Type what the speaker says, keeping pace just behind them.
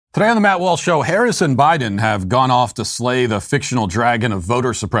Today on the Matt Walsh Show, Harris and Biden have gone off to slay the fictional dragon of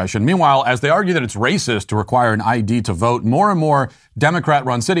voter suppression. Meanwhile, as they argue that it's racist to require an ID to vote, more and more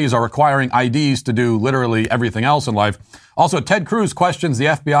Democrat-run cities are requiring IDs to do literally everything else in life. Also, Ted Cruz questions the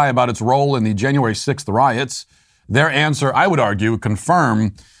FBI about its role in the January 6th riots. Their answer, I would argue,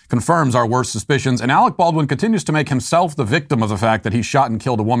 confirms our worst suspicions. And Alec Baldwin continues to make himself the victim of the fact that he shot and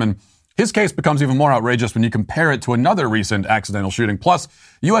killed a woman. His case becomes even more outrageous when you compare it to another recent accidental shooting. Plus,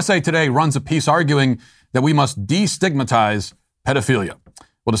 USA Today runs a piece arguing that we must destigmatize pedophilia.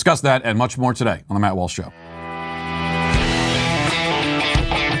 We'll discuss that and much more today on The Matt Walsh Show.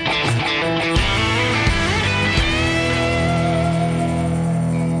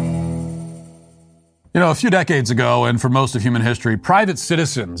 You know, a few decades ago, and for most of human history, private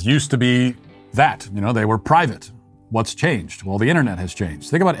citizens used to be that. You know, they were private. What's changed? Well, the internet has changed.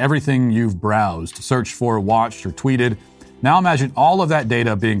 Think about everything you've browsed, searched for, watched, or tweeted. Now imagine all of that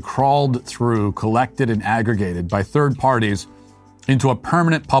data being crawled through, collected, and aggregated by third parties into a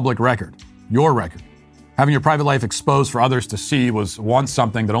permanent public record, your record. Having your private life exposed for others to see was once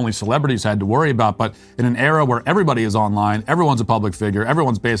something that only celebrities had to worry about, but in an era where everybody is online, everyone's a public figure,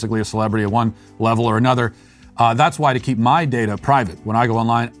 everyone's basically a celebrity at one level or another, that's why to keep my data private, when I go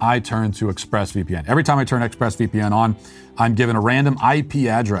online, I turn to ExpressVPN. Every time I turn ExpressVPN on, I'm given a random IP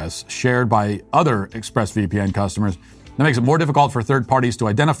address shared by other ExpressVPN customers. That makes it more difficult for third parties to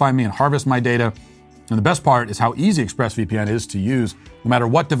identify me and harvest my data. And the best part is how easy ExpressVPN is to use. No matter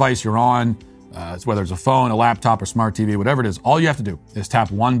what device you're on, whether it's a phone, a laptop, or smart TV, whatever it is, all you have to do is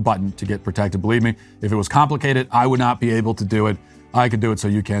tap one button to get protected. Believe me, if it was complicated, I would not be able to do it. I could do it, so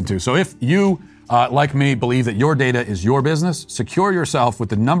you can too. So if you like me, believe that your data is your business, secure yourself with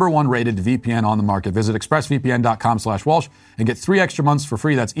the #1 rated VPN on the market. Visit expressvpn.com/Walsh and get 3 extra months for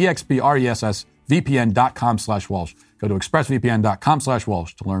free. That's expressvpn.com/Walsh. Go to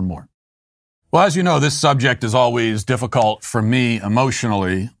expressvpn.com/Walsh to learn more. Well, as you know, this subject is always difficult for me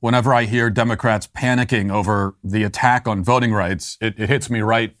emotionally. Whenever I hear Democrats panicking over the attack on voting rights, it hits me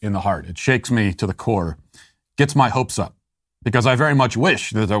right in the heart. It shakes me to the core, gets my hopes up. Because I very much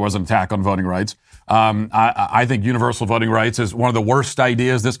wish that there was an attack on voting rights. I think universal voting rights is one of the worst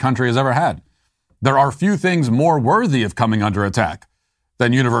ideas this country has ever had. There are few things more worthy of coming under attack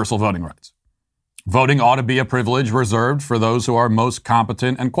than universal voting rights. Voting ought to be a privilege reserved for those who are most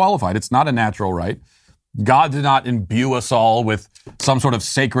competent and qualified. It's not a natural right. God did not imbue us all with some sort of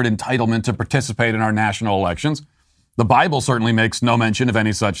sacred entitlement to participate in our national elections. The Bible certainly makes no mention of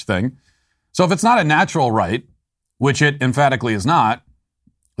any such thing. So if it's not a natural right, which it emphatically is not,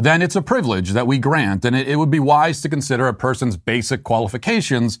 then it's a privilege that we grant, and it would be wise to consider a person's basic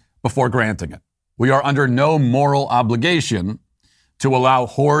qualifications before granting it. We are under no moral obligation to allow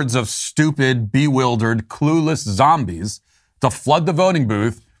hordes of stupid, bewildered, clueless zombies to flood the voting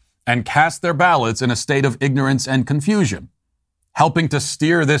booth and cast their ballots in a state of ignorance and confusion, helping to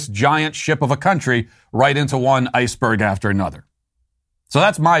steer this giant ship of a country right into one iceberg after another. So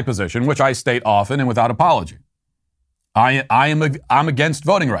that's my position, which I state often and without apology. I'm against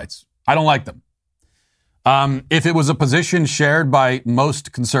voting rights. I don't like them. If it was a position shared by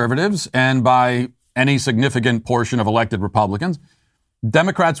most conservatives and by any significant portion of elected Republicans,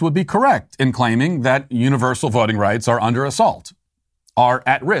 Democrats would be correct in claiming that universal voting rights are under assault, are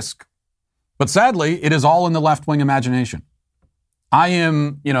at risk. But sadly, it is all in the left-wing imagination. I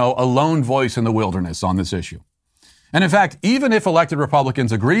am, a lone voice in the wilderness on this issue. And in fact, even if elected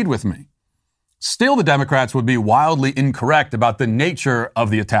Republicans agreed with me, still, the Democrats would be wildly incorrect about the nature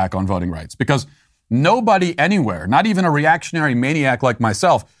of the attack on voting rights, because nobody anywhere, not even a reactionary maniac like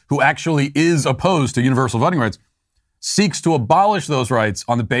myself, who actually is opposed to universal voting rights, seeks to abolish those rights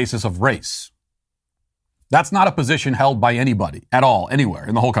on the basis of race. That's not a position held by anybody at all, anywhere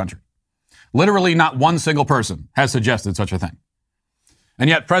in the whole country. Literally not one single person has suggested such a thing.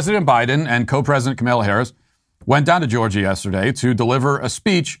 And yet President Biden and co-president Kamala Harris went down to Georgia yesterday to deliver a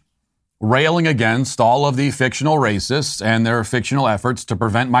speech railing against all of the fictional racists and their fictional efforts to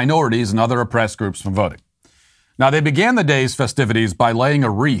prevent minorities and other oppressed groups from voting. Now, they began the day's festivities by laying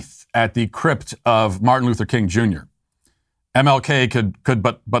a wreath at the crypt of Martin Luther King Jr. MLK could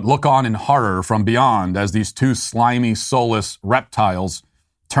but look on in horror from beyond as these two slimy, soulless reptiles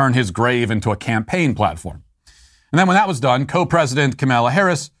turn his grave into a campaign platform. And then when that was done, co-president Kamala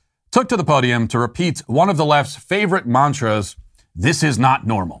Harris took to the podium to repeat one of the left's favorite mantras, "This is not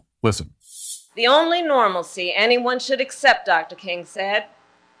normal." Listen. The only normalcy anyone should accept, Dr. King said,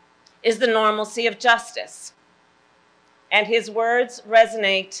 is the normalcy of justice. And his words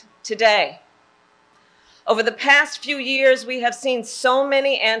resonate today. Over the past few years, we have seen so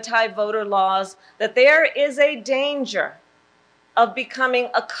many anti-voter laws that there is a danger of becoming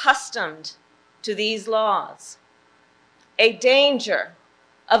accustomed to these laws, a danger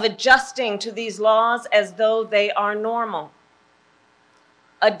of adjusting to these laws as though they are normal,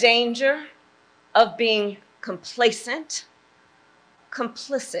 a danger of being complacent,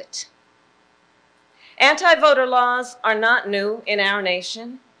 complicit. Anti-voter laws are not new in our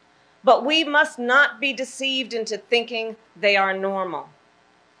nation, but we must not be deceived into thinking they are normal.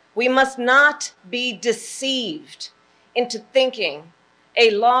 We must not be deceived into thinking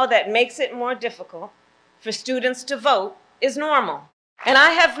a law that makes it more difficult for students to vote is normal. And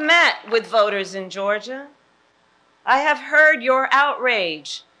I have met with voters in Georgia. I have heard your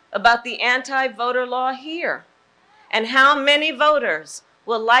outrage about the anti-voter law here and how many voters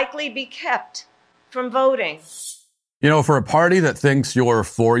will likely be kept from voting. You know, for a party that thinks your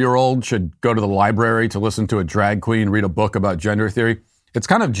 4-year-old should go to the library to listen to a drag queen read a book about gender theory, it's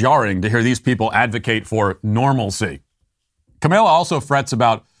kind of jarring to hear these people advocate for normalcy. Kamala also frets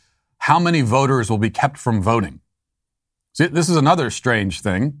about how many voters will be kept from voting. See, this is another strange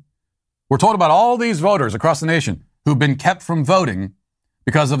thing. We're told about all these voters across the nation who've been kept from voting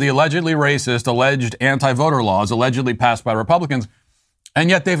because of the allegedly racist, alleged anti-voter laws allegedly passed by Republicans, and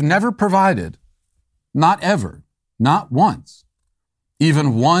yet they've never provided, not ever, not once,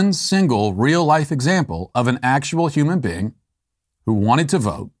 even one single real-life example of an actual human being who wanted to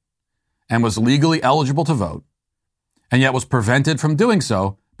vote and was legally eligible to vote, and yet was prevented from doing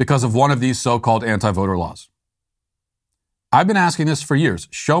so because of one of these so-called anti-voter laws. I've been asking this for years.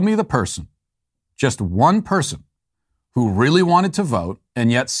 Show me the person, just one person, who really wanted to vote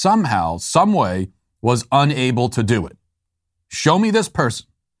and yet somehow, some way, was unable to do it. Show me this person.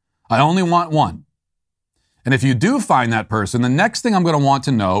 I only want one. And if you do find that person, the next thing I'm going to want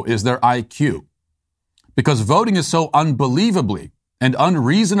to know is their IQ. Because voting is so unbelievably and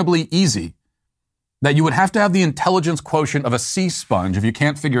unreasonably easy that you would have to have the intelligence quotient of a sea sponge if you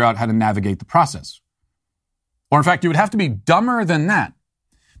can't figure out how to navigate the process. Or in fact, you would have to be dumber than that,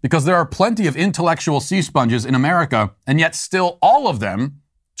 because there are plenty of intellectual sea sponges in America, and yet still all of them,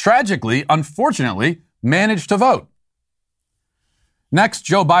 tragically, unfortunately, manage to vote. Next,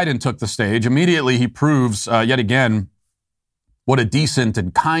 Joe Biden took the stage. Immediately, he proves yet again what a decent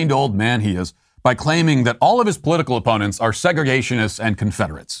and kind old man he is by claiming that all of his political opponents are segregationists and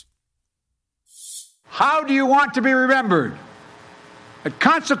Confederates. How do you want to be remembered? At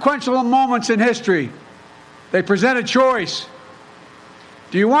consequential moments in history, they present a choice.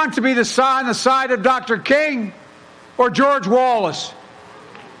 Do you want to be on the side of Dr. King or George Wallace?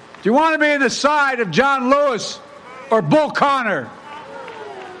 Do you want to be on the side of John Lewis or Bull Connor?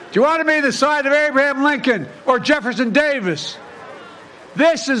 Do you want to be on the side of Abraham Lincoln or Jefferson Davis?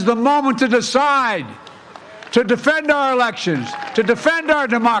 This is the moment to decide, to defend our elections, to defend our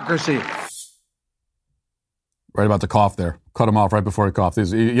democracy. Right about to cough there. Cut him off right before he coughed.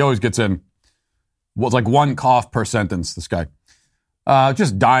 He always gets in. It's like one cough per sentence, this guy.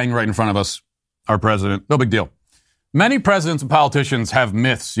 Just dying right in front of us, our president. No big deal. Many presidents and politicians have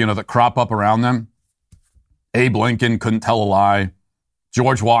myths, that crop up around them. Abe Lincoln couldn't tell a lie.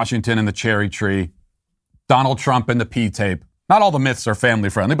 George Washington and the cherry tree. Donald Trump and the P-tape. Not all the myths are family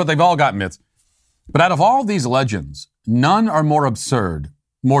friendly, but they've all got myths. But out of all these legends, none are more absurd,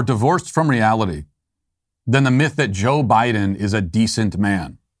 more divorced from reality than the myth that Joe Biden is a decent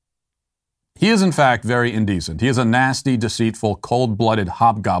man. He is, in fact, very indecent. He is a nasty, deceitful, cold-blooded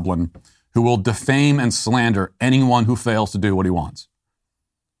hobgoblin who will defame and slander anyone who fails to do what he wants.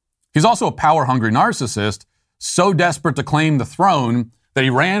 He's also a power-hungry narcissist, so desperate to claim the throne that he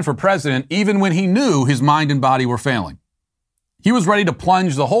ran for president even when he knew his mind and body were failing. He was ready to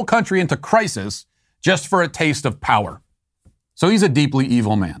plunge the whole country into crisis just for a taste of power. So he's a deeply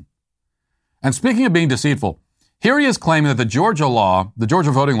evil man. And speaking of being deceitful, here he is claiming that the Georgia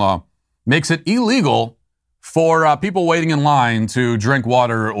voting law, makes it illegal for people waiting in line to drink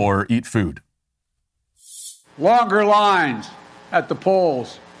water or eat food. Longer lines at the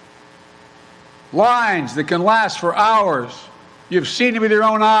polls. Lines that can last for hours. You've seen it with your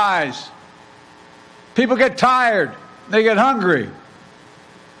own eyes. People get tired. They get hungry.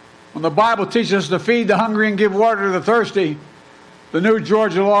 When the Bible teaches us to feed the hungry and give water to the thirsty, the new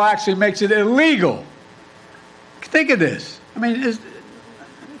Georgia law actually makes it illegal. Think of this. I mean, it's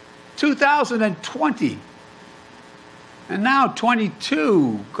 2020. And now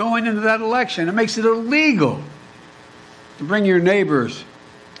 22, going into that election. It makes it illegal to bring your neighbors,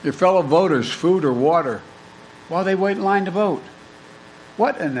 your fellow voters, food or water while they wait in line to vote.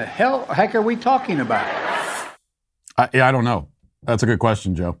 What in the heck are we talking about? I don't know. That's a good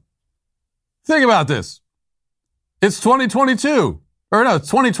question, Joe. Think about this. It's 2022. Or no, it's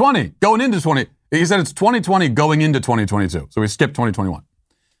 2020. Going into 20. He said it's 2020 going into 2022. So we skipped 2021.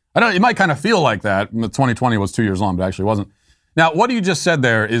 I don't know, it might kind of feel like that. 2020 was 2 years long, but actually wasn't. Now, what you just said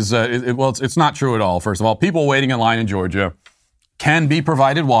there is, it's not true at all. First of all, people waiting in line in Georgia can be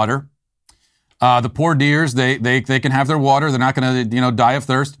provided water. The poor deers, they can have their water. They're not going to, die of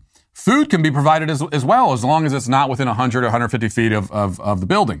thirst. Food can be provided as well, as long as it's not within 100 or 150 feet of the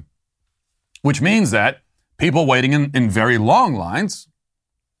building, which means that people waiting in very long lines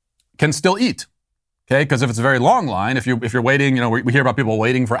can still eat. Okay, because if it's a very long line, if you're waiting, we hear about people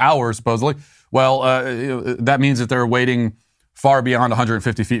waiting for hours supposedly. Well, that means that they're waiting far beyond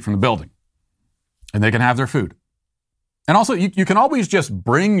 150 feet from the building, and they can have their food. And also, you can always just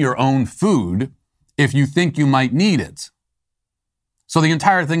bring your own food if you think you might need it. So the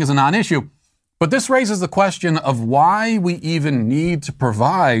entire thing is a non-issue. But this raises the question of why we even need to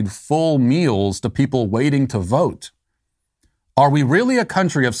provide full meals to people waiting to vote. Are we really a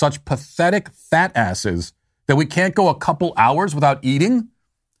country of such pathetic fat asses that we can't go a couple hours without eating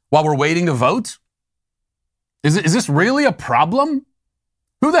while we're waiting to vote? Is this really a problem?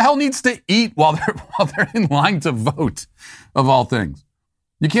 Who the hell needs to eat while they're in line to vote, of all things?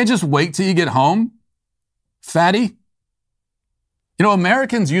 You can't just wait till you get home, fatty?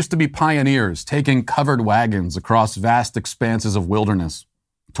 Americans used to be pioneers, taking covered wagons across vast expanses of wilderness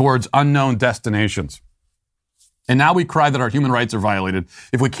towards unknown destinations. And now we cry that our human rights are violated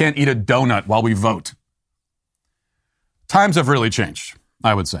if we can't eat a donut while we vote. Times have really changed,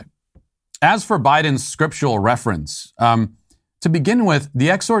 I would say. As for Biden's scriptural reference, to begin with, the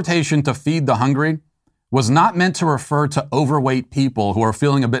exhortation to feed the hungry was not meant to refer to overweight people who are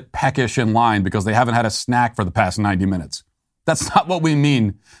feeling a bit peckish in line because they haven't had a snack for the past 90 minutes. That's not what we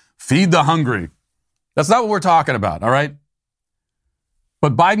mean. Feed the hungry. That's not what we're talking about, all right?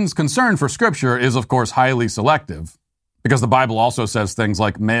 But Biden's concern for Scripture is, of course, highly selective, because the Bible also says things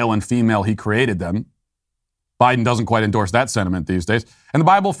like male and female, he created them. Biden doesn't quite endorse that sentiment these days. And the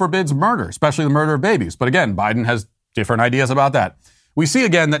Bible forbids murder, especially the murder of babies. But again, Biden has different ideas about that. We see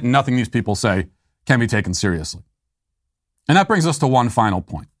again that nothing these people say can be taken seriously. And that brings us to one final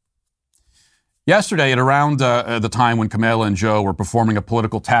point. Yesterday, at around the time when Kamala and Joe were performing a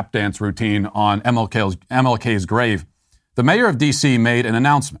political tap dance routine on MLK's grave, the mayor of D.C. made an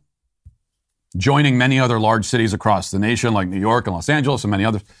announcement. Joining many other large cities across the nation, like New York and Los Angeles and many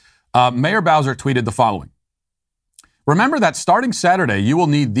others, Mayor Bowser tweeted the following. Remember that starting Saturday, you will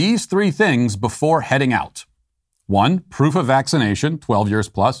need these 3 things before heading out. 1, proof of vaccination, 12 years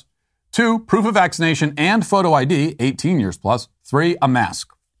plus. 2, proof of vaccination and photo ID, 18 years plus. 3, a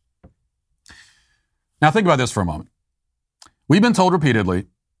mask. Now think about this for a moment. We've been told repeatedly,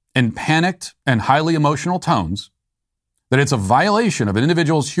 in panicked and highly emotional tones, that it's a violation of an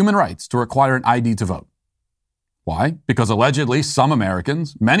individual's human rights to require an ID to vote. Why? Because allegedly some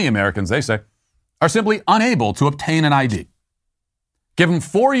Americans, many Americans, they say, are simply unable to obtain an ID. Give them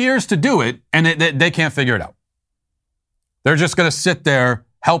 4 years to do it, and they can't figure it out. They're just going to sit there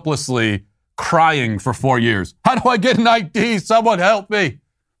helplessly crying for 4 years. How do I get an ID? Someone help me.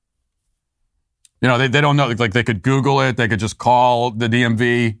 They don't know. Like, they could Google it. They could just call the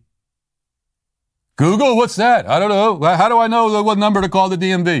DMV. Google? What's that? I don't know. How do I know what number to call the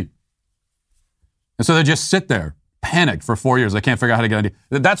DMV? And so they just sit there, panicked for 4 years. They can't figure out how to get an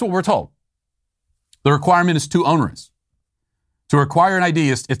ID. That's what we're told. The requirement is too onerous. To require an ID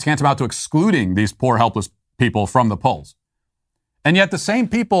is tantamount to excluding these poor, helpless people from the polls. And yet the same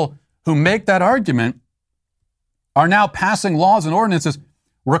people who make that argument are now passing laws and ordinances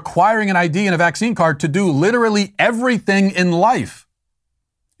requiring an ID and a vaccine card to do literally everything in life.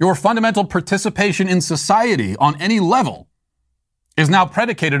 Your fundamental participation in society on any level is now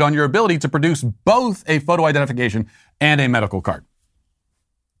predicated on your ability to produce both a photo identification and a medical card.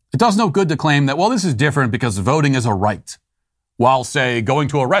 It does no good to claim that, well, this is different because voting is a right, while, say, going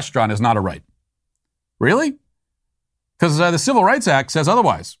to a restaurant is not a right. Really? Because the Civil Rights Act says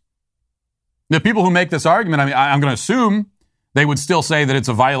otherwise. The people who make this argument, I'm going to assume they would still say that it's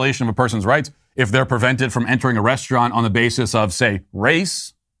a violation of a person's rights if they're prevented from entering a restaurant on the basis of, say,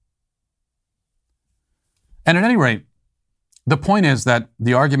 race. And at any rate, the point is that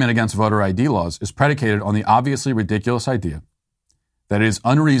the argument against voter ID laws is predicated on the obviously ridiculous idea that it is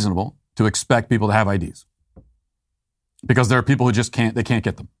unreasonable to expect people to have IDs because there are people who just can't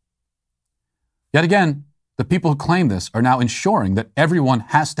get them. Yet again, the people who claim this are now ensuring that everyone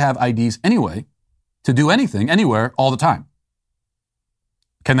has to have IDs anyway to do anything, anywhere, all the time.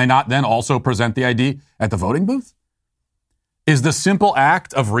 Can they not then also present the ID at the voting booth? Is the simple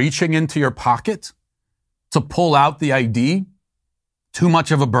act of reaching into your pocket to pull out the ID too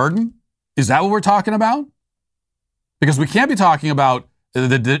much of a burden? Is that what we're talking about? Because we can't be talking about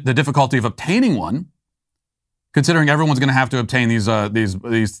the difficulty of obtaining one, considering everyone's going to have to obtain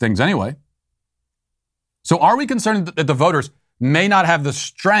these things anyway. So are we concerned that the voters may not have the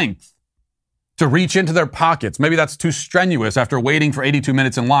strength to reach into their pockets? Maybe that's too strenuous after waiting for 82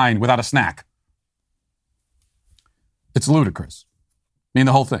 minutes in line without a snack. It's ludicrous. I mean,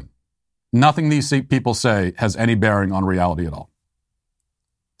 the whole thing. Nothing these people say has any bearing on reality at all.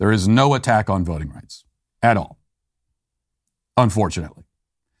 There is no attack on voting rights at all, unfortunately.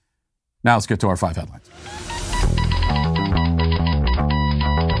 Now let's get to our 5 headlines.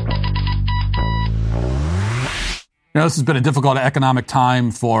 This has been a difficult economic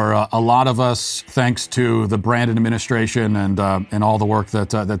time for a lot of us, thanks to the Brandon administration and all the work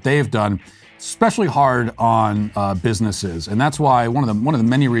that they've done. Especially hard on businesses, and that's why one of the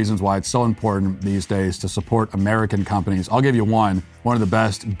many reasons why it's so important these days to support American companies. I'll give you one of the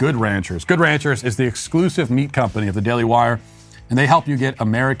best, Good Ranchers. Good Ranchers is the exclusive meat company of the Daily Wire, and they help you get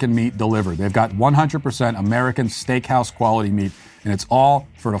American meat delivered. They've got 100% American steakhouse quality meat, and it's all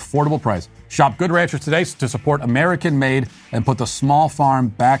for an affordable price. Shop Good Ranchers today to support American-made and put the small farm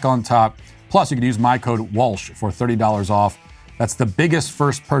back on top. Plus, you can use my code Walsh for $30 off. That's the biggest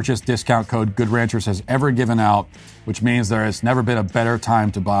first purchase discount code Good Ranchers has ever given out, which means there has never been a better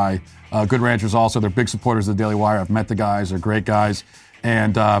time to buy. Good Ranchers also, they're big supporters of the Daily Wire. I've met the guys. They're great guys.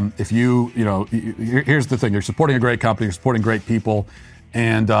 And if here's the thing. You're supporting a great company. You're supporting great people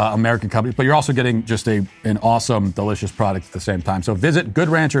and American companies, but you're also getting just an awesome, delicious product at the same time. So visit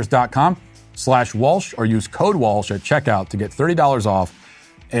goodranchers.com/Walsh or use code Walsh at checkout to get $30 off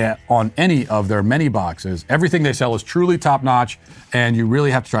on any of their many boxes. Everything they sell is truly top-notch, and you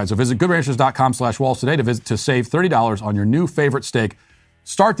really have to try it. So visit goodranchers.com/Walsh today to save $30 on your new favorite steak.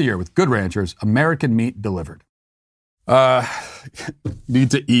 Start the year with Good Ranchers, American meat delivered.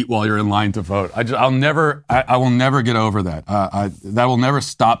 Need to eat while you're in line to vote. I will never get over that. That will never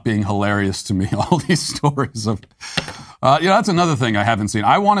stop being hilarious to me. All these stories of, that's another thing I haven't seen.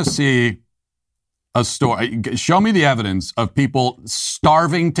 I want to see a story. Show me the evidence of people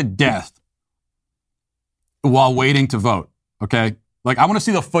starving to death while waiting to vote. Okay, like I want to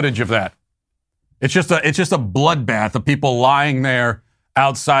see the footage of that. It's just a bloodbath of people lying there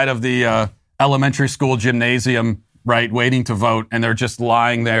outside of the elementary school gymnasium, right, waiting to vote, and they're just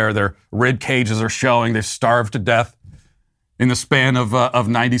lying there. Their rib cages are showing. They've starved to death in the span of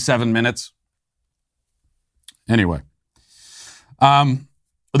 97 minutes. Anyway,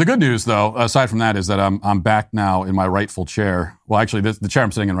 the good news, though, aside from that, is that I'm back now in my rightful chair. Well, actually, the chair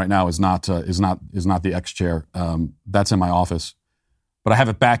I'm sitting in right now is not the X chair. That's in my office, but I have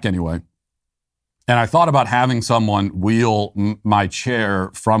it back anyway. And I thought about having someone wheel my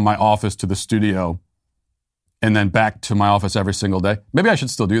chair from my office to the studio, and then back to my office every single day. Maybe I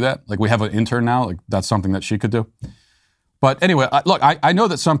should still do that. Like we have an intern now. Like that's something that she could do. But anyway, look, I know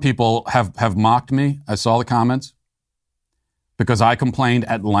that some people have mocked me. I saw the comments. Because I complained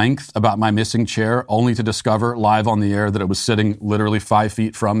at length about my missing chair, only to discover live on the air that it was sitting literally 5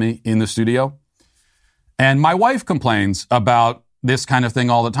 feet from me in the studio. And my wife complains about this kind of thing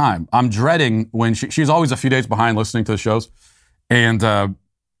all the time. I'm dreading when she's always a few days behind listening to the shows. And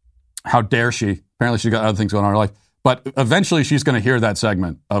how dare she? Apparently she's got other things going on in her life. But eventually she's going to hear that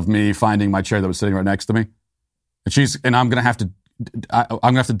segment of me finding my chair that was sitting right next to me. And I'm going to have to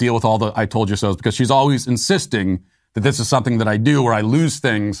deal with all the I told you so's, because she's always insisting that this is something that I do where I lose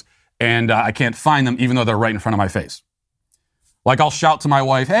things and I can't find them even though they're right in front of my face. Like I'll shout to my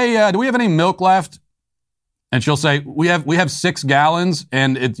wife, hey, do we have any milk left? And she'll say, we have 6 gallons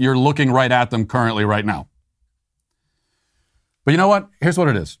and you're looking right at them currently right now. But you know what? Here's what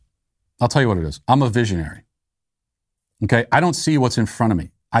it is. I'll tell you what it is. I'm a visionary. Okay? I don't see what's in front of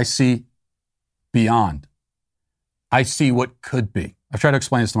me. I see beyond. I see what could be. I've tried to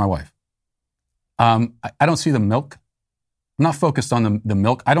explain this to my wife. I don't see the milk. I'm not focused on the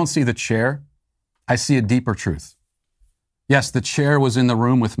milk. I don't see the chair. I see a deeper truth. Yes, the chair was in the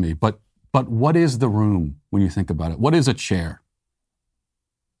room with me, but what is the room when you think about it? What is a chair?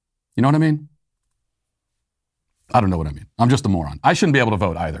 You know what I mean? I don't know what I mean. I'm just a moron. I shouldn't be able to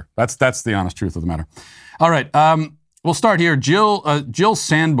vote either. That's the honest truth of the matter. All right, we'll start here. Jill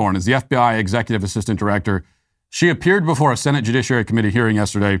Sanborn is the FBI Executive Assistant Director. She appeared before a Senate Judiciary Committee hearing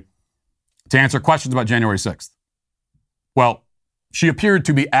yesterday to answer questions about January 6th. Well, she appeared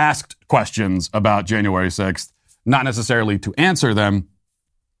to be asked questions about January 6th, not necessarily to answer them.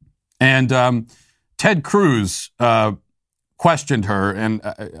 And Ted Cruz questioned her and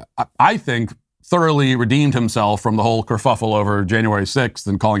I think thoroughly redeemed himself from the whole kerfuffle over January 6th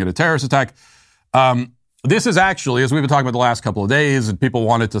and calling it a terrorist attack. This is actually, as we've been talking about the last couple of days, and people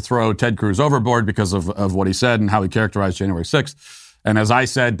wanted to throw Ted Cruz overboard because of what he said and how he characterized January 6th. And as I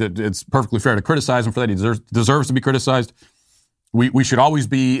said, that it's perfectly fair to criticize him for that. He deserves to be criticized. We should always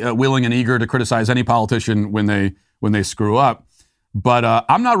be willing and eager to criticize any politician when they screw up. But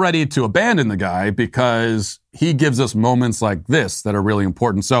I'm not ready to abandon the guy because he gives us moments like this that are really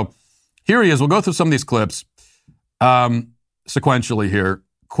important. So here he is. We'll go through some of these clips sequentially here,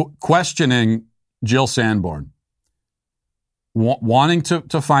 questioning Jill Sanborn, wanting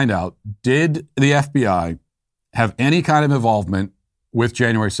to find out, did the FBI have any kind of involvement with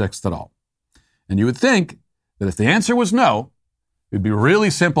January 6th at all? And you would think that if the answer was no, it'd be really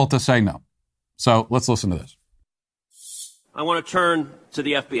simple to say no. So let's listen to this. I want to turn to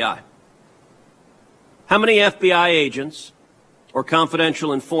the FBI. How many FBI agents or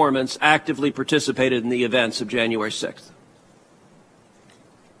confidential informants actively participated in the events of January 6th?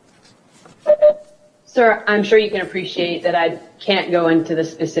 Sir, I'm sure you can appreciate that I can't go into the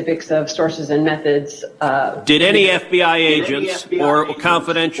specifics of sources and methods. Did any FBI agents or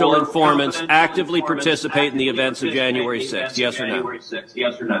confidential informants actively participate in the events of January 6th? Yes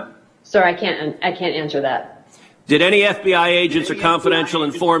or no? Sir, I can't answer that. Did any FBI agents or confidential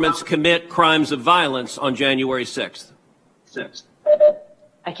informants commit crimes of violence on January 6th?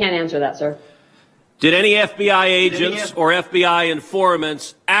 I can't answer that, sir. Did any FBI agents or FBI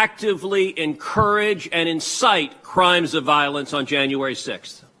informants actively encourage and incite crimes of violence on January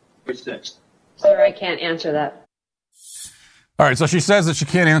 6th? Sir, I can't answer that. All right, so she says that she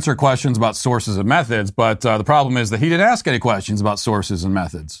can't answer questions about sources and methods, but the problem is that he didn't ask any questions about sources and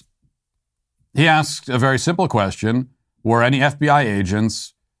methods. He asked a very simple question: were any FBI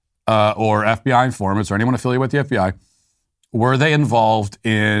agents or FBI informants or anyone affiliated with the FBI, were they involved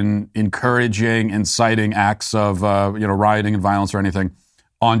in encouraging, inciting acts of rioting and violence or anything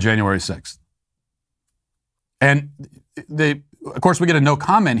on January 6th? And of course, we get a no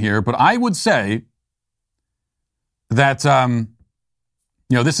comment here, but I would say that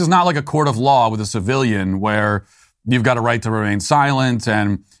this is not like a court of law with a civilian where you've got a right to remain silent,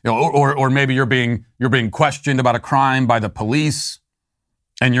 and or maybe you're being questioned about a crime by the police,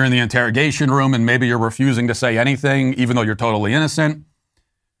 and you're in the interrogation room, and maybe you're refusing to say anything, even though you're totally innocent,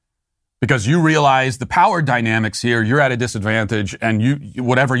 because you realize the power dynamics here. You're at a disadvantage, and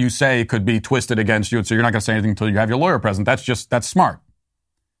whatever you say could be twisted against you, and so you're not going to say anything until you have your lawyer present. That's smart.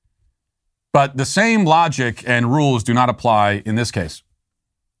 But the same logic and rules do not apply in this case.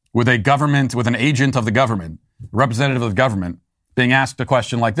 With an agent of the government, representative of the government, being asked a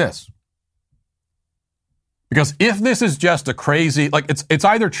question like this. Because if this is just a crazy, it's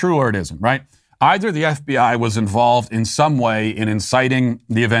either true or it isn't, right? Either the FBI was involved in some way in inciting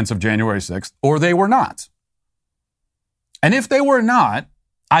the events of January 6th, or they were not. And if they were not,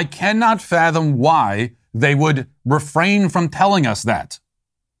 I cannot fathom why they would refrain from telling us that.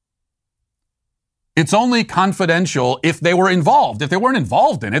 It's only confidential if they were involved. If they weren't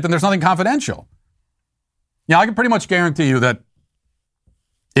involved in it, then there's nothing confidential. I can pretty much guarantee you that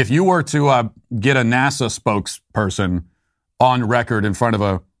if you were to get a NASA spokesperson on record in front of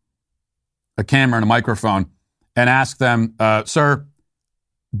a camera and a microphone and ask them, sir,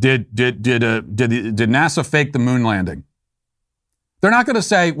 did NASA fake the moon landing? They're not going to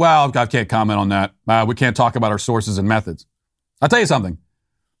say, well, I can't comment on that. We can't talk about our sources and methods. I'll tell you something.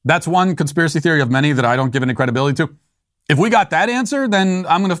 That's one conspiracy theory of many that I don't give any credibility to. If we got that answer, then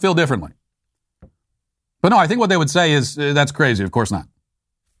I'm going to feel differently. But no, I think what they would say is, that's crazy. Of course not.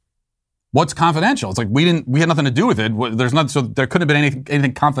 What's confidential? It's like we had nothing to do with it. So there couldn't have been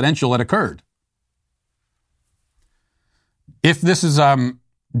anything confidential that occurred. If this is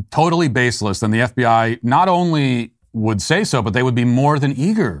totally baseless, then the FBI not only would say so, but they would be more than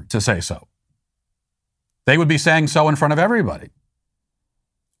eager to say so. They would be saying so in front of everybody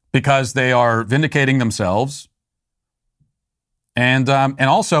because they are vindicating themselves. And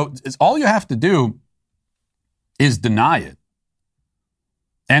also, all you have to do is deny it.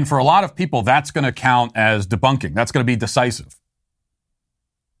 And for a lot of people, that's going to count as debunking. That's going to be decisive.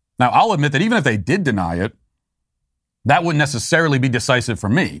 Now, I'll admit that even if they did deny it, that wouldn't necessarily be decisive for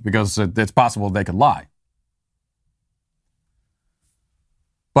me because it's possible they could lie.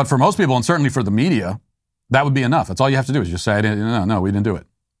 But for most people, and certainly for the media, that would be enough. That's all you have to do is just say, no, we didn't do it.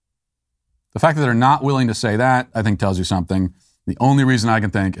 The fact that they're not willing to say that, I think, tells you something. The only reason I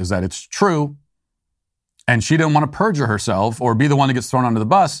can think is that it's true, and she didn't want to perjure herself or be the one that gets thrown under the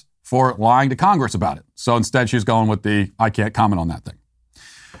bus for lying to Congress about it. So instead, she's going with I can't comment on that thing.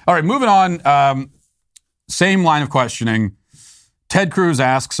 All right, moving on. Same line of questioning. Ted Cruz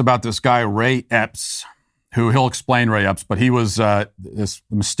asks about this guy, Ray Epps, who he'll explain Ray Epps, but he was this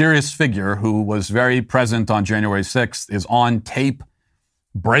mysterious figure who was very present on January 6th, is on tape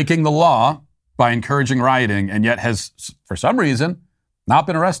breaking the law by encouraging rioting, and yet has, for some reason, not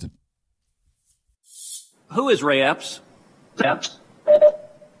been arrested. Who is Ray Epps?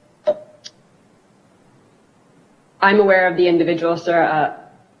 I'm aware of the individual, sir.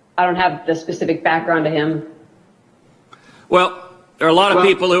 I don't have the specific background to him. Well, there are a lot of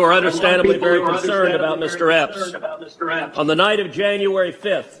people who are understandably very concerned about Mr. Epps. On the night of January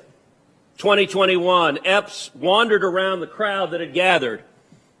 5th, 2021, Epps wandered around the crowd that had gathered,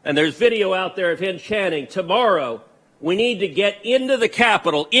 and there's video out there of him chanting, "Tomorrow, we need to get into the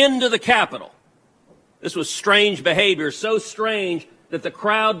Capitol, into the Capitol." This was strange behavior, so strange that the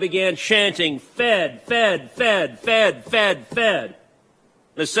crowd began chanting, "Fed, Fed, Fed, Fed, Fed, Fed."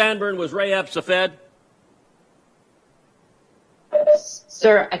 Ms. Sanborn, was Ray Epps a Fed?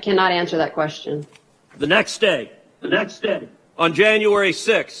 Sir, I cannot answer that question. The next day, on January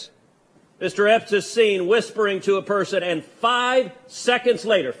 6th, Mr. Epps is seen whispering to a person, and 5 seconds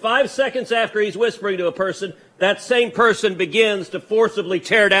later, 5 seconds after he's whispering to a person, that same person begins to forcibly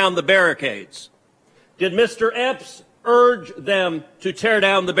tear down the barricades. Did Mr. Epps urge them to tear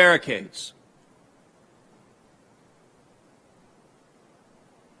down the barricades?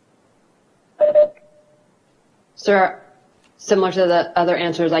 Sir, similar to the other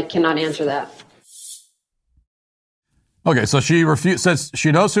answers, I cannot answer that. Okay, so she says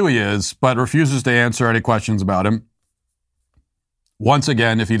she knows who he is, but refuses to answer any questions about him. Once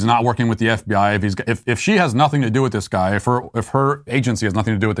again, if he's not working with the FBI, if she has nothing to do with this guy, if her agency has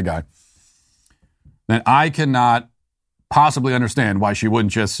nothing to do with the guy, then I cannot possibly understand why she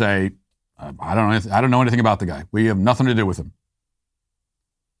wouldn't just say, I don't know anything about the guy. We have nothing to do with him.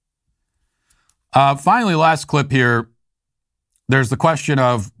 Finally, last clip here. There's the question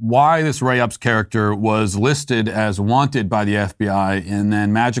of why this Ray Epps character was listed as wanted by the FBI and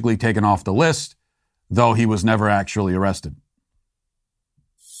then magically taken off the list, though he was never actually arrested.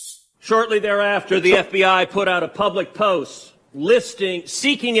 Shortly thereafter, the FBI put out a public post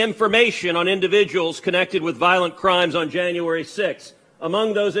seeking information on individuals connected with violent crimes on January 6th.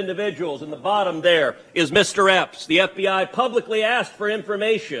 Among those individuals, in the bottom there, is Mr. Epps. The FBI publicly asked for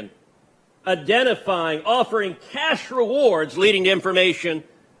information, offering cash rewards for information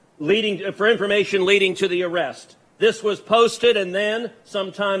leading to the arrest. This was posted, and then,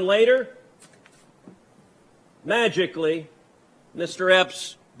 sometime later, magically, Mr.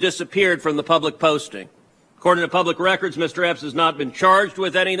 Epps disappeared from the public posting. According to public records, Mr. Epps has not been charged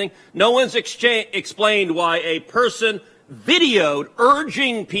with anything. No one's explained why a person videoed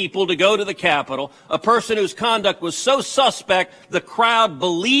urging people to go to the Capitol, a person whose conduct was so suspect the crowd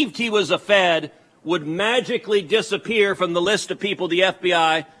believed he was a Fed, would magically disappear from the list of people the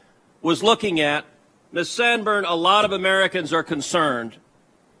FBI was looking at. Ms. Sanborn, a lot of Americans are concerned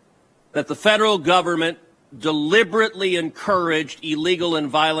that the federal government deliberately encouraged illegal and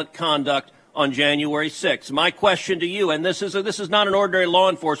violent conduct on January 6th. My question to you, and this is not an ordinary law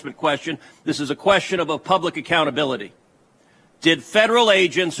enforcement question, this is a question of public accountability. Did federal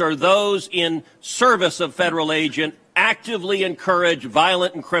agents or those in service of federal agent actively encourage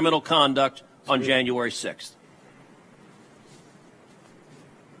violent and criminal conduct on January 6th?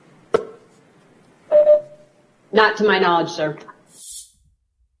 Not to my knowledge, sir.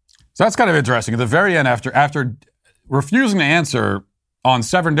 So that's kind of interesting. At the very end, after refusing to answer on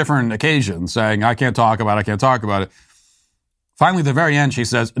 7 different occasions, saying, I can't talk about it, finally, at the very end, she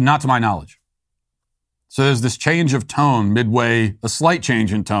says, not to my knowledge. So there's this change of tone midway, a slight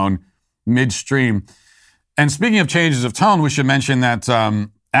change in tone midstream. And speaking of changes of tone, we should mention that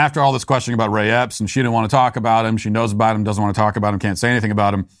after all this questioning about Ray Epps, and she didn't want to talk about him, she knows about him, doesn't want to talk about him, can't say anything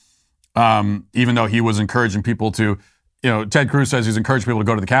about him, even though he was encouraging people to, Ted Cruz says he's encouraged people to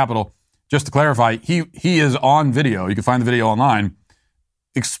go to the Capitol. Just to clarify, he is on video, you can find the video online,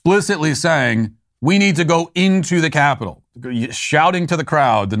 explicitly saying, we need to go into the Capitol, shouting to the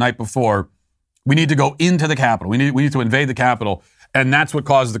crowd the night before, we need to go into the Capitol. We need to invade the Capitol. And that's what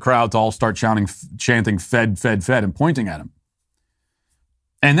caused the crowd to all start chanting, Fed, Fed, Fed, and pointing at him.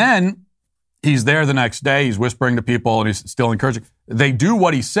 And then he's there the next day. He's whispering to people, and he's still encouraging. They do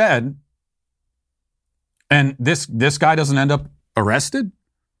what he said, and this guy doesn't end up arrested.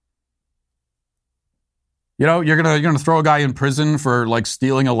 You're gonna throw a guy in prison for like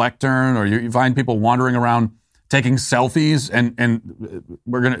stealing a lectern, or you find people wandering around taking selfies, and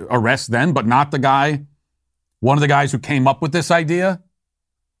we're going to arrest them, but not the guy, one of the guys who came up with this idea?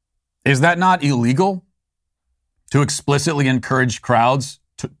 Is that not illegal to explicitly encourage crowds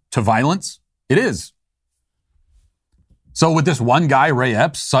to violence? It is. So with this one guy, Ray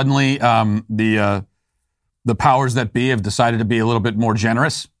Epps, suddenly the powers that be have decided to be a little bit more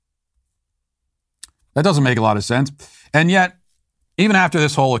generous. That doesn't make a lot of sense. And yet, even after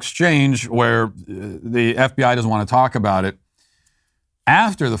this whole exchange where the FBI doesn't want to talk about it,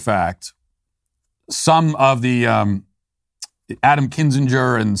 after the fact, some of the Adam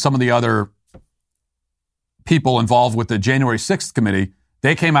Kinzinger and some of the other people involved with the January 6th committee,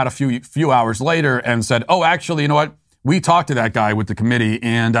 they came out a few hours later and said, oh, actually, you know what? We talked to that guy with the committee,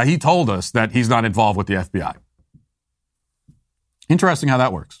 and he told us that he's not involved with the FBI. Interesting how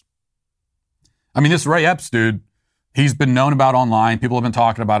that works. I mean, this Ray Epps dude, he's been known about online. People have been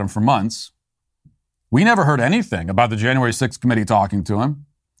talking about him for months. We never heard anything about the January 6th committee talking to him.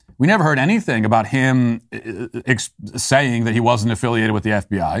 We never heard anything about him saying that he wasn't affiliated with the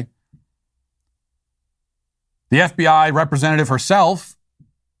FBI. The FBI representative herself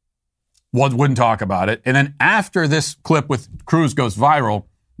wouldn't talk about it. And then after this clip with Cruz goes viral,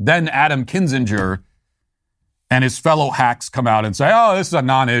 then Adam Kinzinger and his fellow hacks come out and say, oh, this is a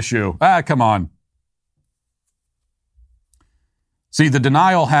non-issue. Come on. See, the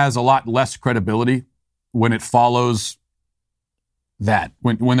denial has a lot less credibility when it follows that.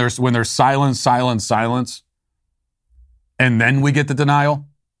 When there's silence, and then we get the denial,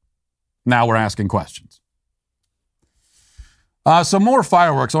 now we're asking questions. Some more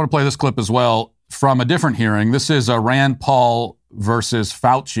fireworks. I want to play this clip as well from a different hearing. This is Rand Paul versus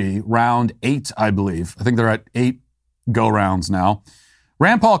Fauci, round 8, I believe. I think they're at 8 go-rounds now.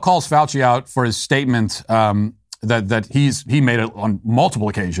 Rand Paul calls Fauci out for his statement that he made it on multiple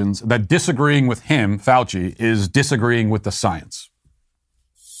occasions, that disagreeing with him, Fauci, is disagreeing with the science.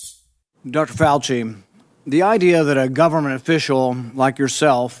 Dr. Fauci, the idea that a government official like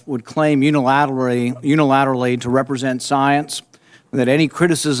yourself would claim unilaterally to represent science, that any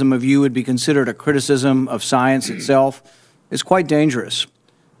criticism of you would be considered a criticism of science itself, is quite dangerous.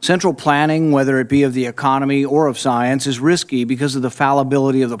 Central planning, whether it be of the economy or of science, is risky because of the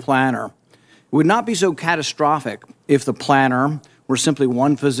fallibility of the planner. It would not be so catastrophic if the planner were simply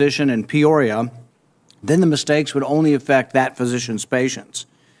one physician in Peoria. Then the mistakes would only affect that physician's patients,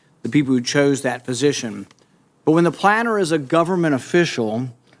 the people who chose that physician. But when the planner is a government official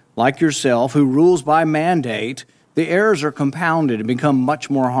like yourself who rules by mandate, the errors are compounded and become much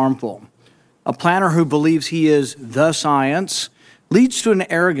more harmful. A planner who believes he is the science leads to an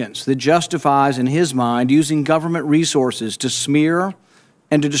arrogance that justifies, in his mind, using government resources to smear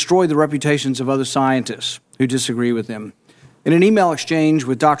and to destroy the reputations of other scientists who disagree with him. In an email exchange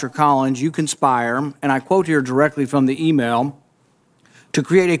with Dr. Collins, you conspire, and I quote here directly from the email, to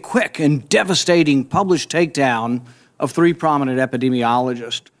create a quick and devastating published takedown of 3 prominent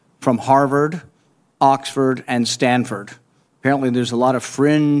epidemiologists from Harvard, Oxford, and Stanford. Apparently, there's a lot of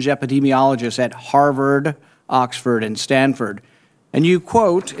fringe epidemiologists at Harvard, Oxford, and Stanford. And you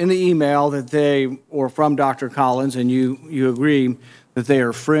quote in the email that they, or from Dr. Collins, and you agree that they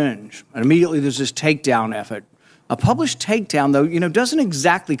are fringe. And immediately there's this takedown effort. A published takedown, though, doesn't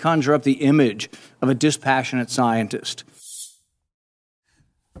exactly conjure up the image of a dispassionate scientist.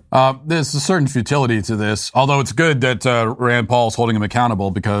 There's a certain futility to this, although it's good that Rand Paul's holding him accountable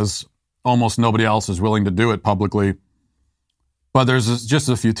because almost nobody else is willing to do it publicly. But there's just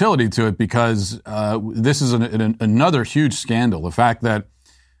a futility to it because this is another huge scandal. The fact that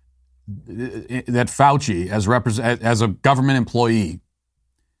Fauci, as a government employee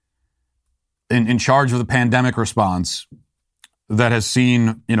in charge of the pandemic response that has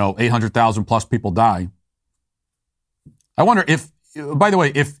seen 800,000 plus people die. I wonder if, by the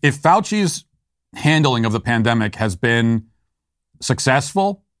way, if Fauci's handling of the pandemic has been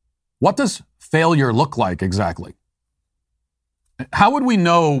successful, what does failure look like exactly? How would we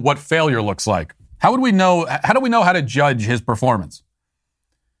know what failure looks like? How do we know how to judge his performance?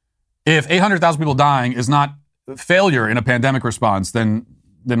 If 800,000 people dying is not failure in a pandemic response, then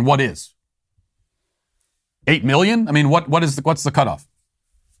what is? 8 million? I mean, what's the cutoff?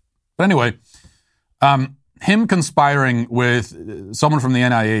 But anyway, him conspiring with someone from the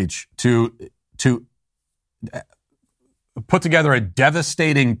NIH to put together a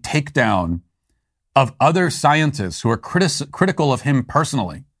devastating takedown of other scientists who are critical of him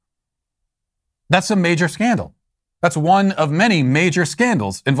personally. That's a major scandal. That's one of many major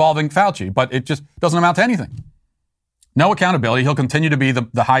scandals involving Fauci, but it just doesn't amount to anything. No accountability. He'll continue to be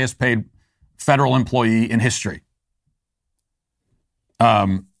the highest paid federal employee in history.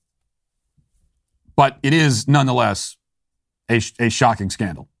 But it is nonetheless a shocking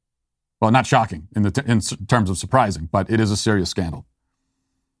scandal. Well, not shocking in terms of surprising, but it is a serious scandal.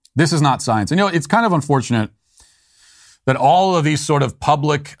 This is not science. And it's kind of unfortunate that all of these sort of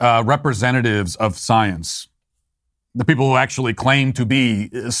public representatives of science, the people who actually claim to be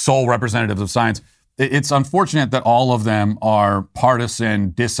sole representatives of science, it's unfortunate that all of them are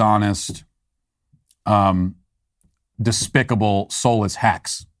partisan, dishonest, despicable, soulless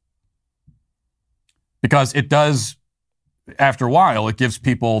hacks. Because it does after a while, it gives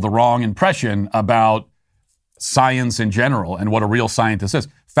people the wrong impression about science in general and what a real scientist is.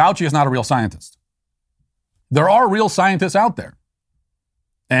 Fauci is not a real scientist. There are real scientists out there.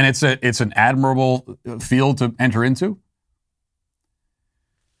 And it's an admirable field to enter into.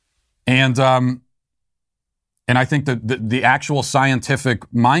 And I think that the actual scientific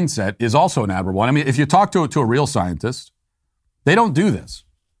mindset is also an admirable one. I mean, if you talk to a real scientist, they don't do this.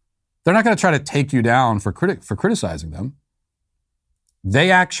 They're not going to try to take you down for criticizing them.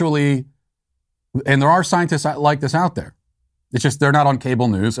 They actually, and there are scientists like this out there. It's just they're not on cable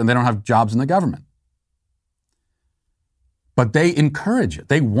news and they don't have jobs in the government. But they encourage it.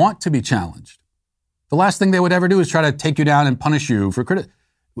 They want to be challenged. The last thing they would ever do is try to take you down and punish you for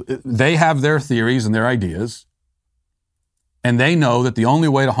They have their theories and their ideas, and they know that the only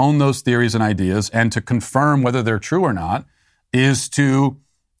way to hone those theories and ideas and to confirm whether they're true or not is to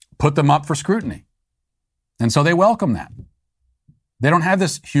put them up for scrutiny. And so they welcome that. They don't have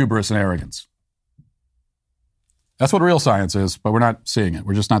this hubris and arrogance. That's what real science is, but we're not seeing it.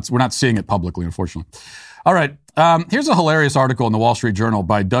 We're not seeing it publicly, unfortunately. All right. Here's a hilarious article in the Wall Street Journal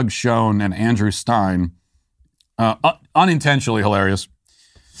by Doug Schoen and Andrew Stein. Unintentionally hilarious.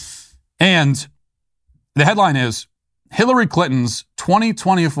 And the headline is Hillary Clinton's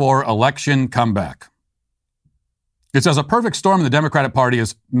 2024 election comeback. It says a perfect storm in the Democratic Party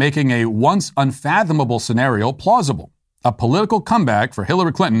is making a once unfathomable scenario plausible. A political comeback for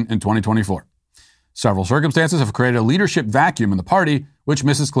Hillary Clinton in 2024. Several circumstances have created a leadership vacuum in the party, which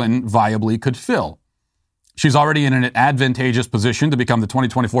Mrs. Clinton viably could fill. She's already in an advantageous position to become the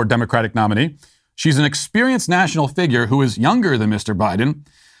 2024 Democratic nominee. She's an experienced national figure who is younger than Mr. Biden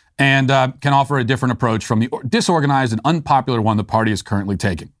and can offer a different approach from the disorganized and unpopular one the party is currently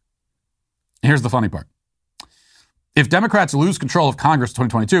taking. Here's the funny part. If Democrats lose control of Congress in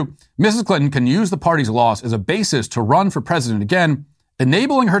 2022, Mrs. Clinton can use the party's loss as a basis to run for president again,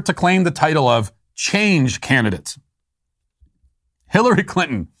 enabling her to claim the title of change candidate. Hillary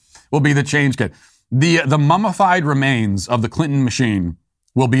Clinton will be the change candidate. The mummified remains of the Clinton machine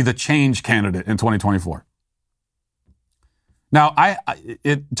will be the change candidate in 2024. Now,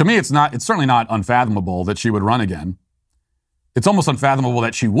 to me, it's certainly not unfathomable that she would run again. It's almost unfathomable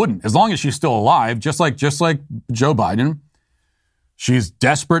that she wouldn't, as long as she's still alive, just like Joe Biden. She's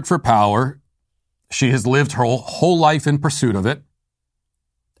desperate for power. She has lived her whole life in pursuit of it.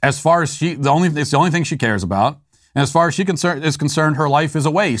 As far as it's the only thing she cares about. And as far as she is concerned, her life is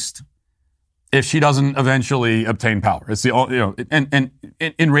a waste if she doesn't eventually obtain power. It's the only, and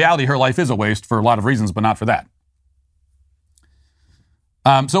in reality, her life is a waste for a lot of reasons, but not for that.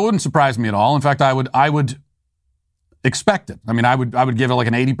 So it wouldn't surprise me at all. In fact, I would expect it. I mean, I would give it like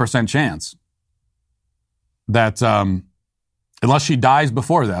an 80% chance that unless she dies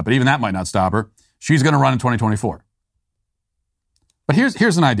before that, but even that might not stop her, she's going to run in 2024. But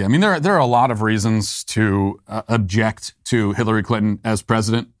here's an idea. I mean, there are a lot of reasons to object to Hillary Clinton as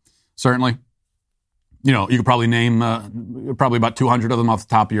president. Certainly, you could probably name probably about 200 of them off the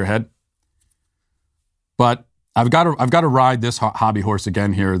top of your head. But I've got to ride this hobby horse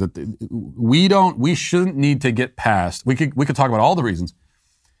again here. That we shouldn't need to get past. We could talk about all the reasons,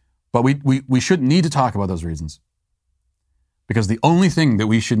 but we shouldn't need to talk about those reasons, because the only thing that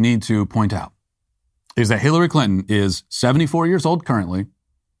we should need to point out is that Hillary Clinton is 74 years old currently,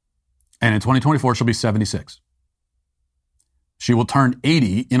 and in 2024 she'll be 76. She will turn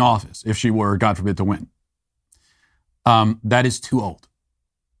 80 in office if she were, God forbid, to win. That is too old.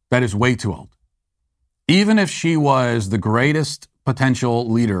 That is way too old. Even if she was the greatest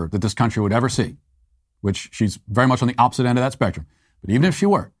potential leader that this country would ever see, which she's very much on the opposite end of that spectrum, but even if she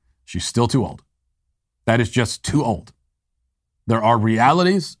were, she's still too old. That is just too old. There are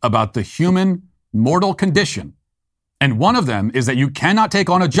realities about the human mortal condition, and one of them is that you cannot take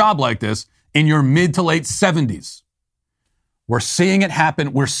on a job like this in your mid to late 70s. We're seeing it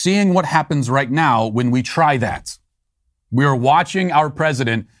happen. We're seeing what happens right now when we try that. We are watching our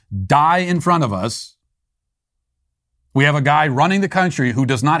president die in front of us. We have a guy running the country who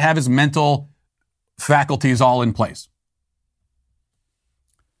does not have his mental faculties all in place.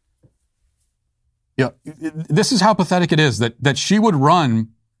 Yeah, this is how pathetic it is that she would run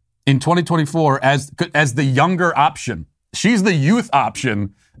in 2024 as the younger option. She's the youth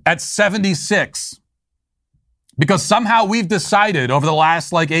option at 76. Because somehow we've decided over the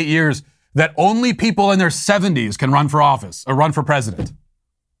last 8 years that only people in their 70s can run for office or run for president.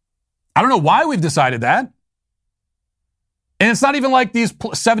 I don't know why we've decided that. And it's not even like these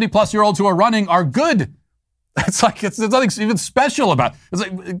 70-plus-year-olds who are running are good. It's like there's nothing even special about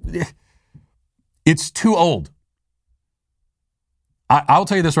it. It's too old. I'll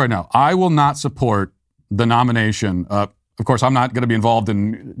tell you this right now. I will not support the nomination Of course, I'm not going to be involved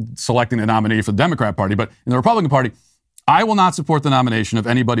in selecting the nominee for the Democrat Party, but in the Republican Party, I will not support the nomination of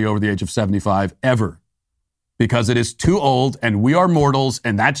anybody over the age of 75 ever, because it is too old and we are mortals,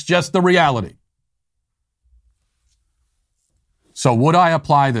 and that's just the reality. So would I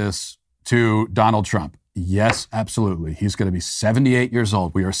apply this to Donald Trump? Yes, absolutely. He's going to be 78 years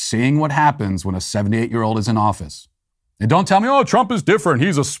old. We are seeing what happens when a 78-year-old is in office. And don't tell me, oh, Trump is different.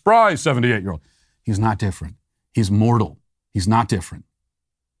 He's a spry 78-year-old. He's not different. He's mortal. He's not different.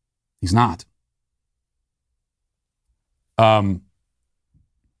 He's not.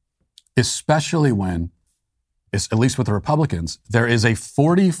 Especially when, at least with the Republicans, there is a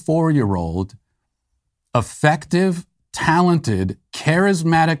 44-year-old effective, talented,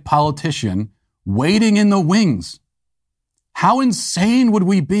 charismatic politician waiting in the wings. How insane would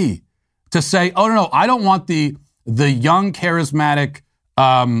we be to say, oh, no, I don't want the young, charismatic,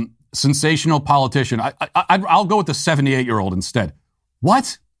 sensational politician. I'll go with the 78-year-old instead.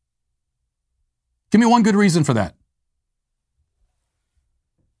 What? Give me one good reason for that.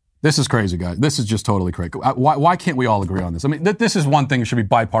 This is crazy, guys. This is just totally crazy. Why can't we all agree on this? I mean, this is one thing that should be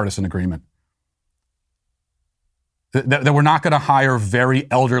bipartisan agreement. That we're not going to hire very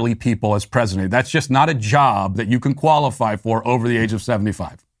elderly people as president. That's just not a job that you can qualify for over the age of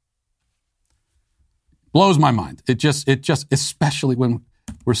 75. Blows my mind. It just, especially when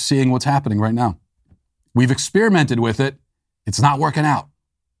we're seeing what's happening right now. We've experimented with it. It's not working out.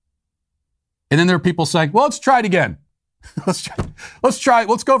 And then there are people saying, well, let's try it again. Let's try.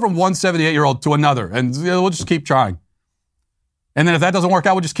 Let's go from one 78-year-old to another, and we'll just keep trying. And then if that doesn't work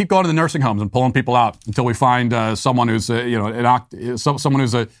out, we'll just keep going to the nursing homes and pulling people out until we find someone who's someone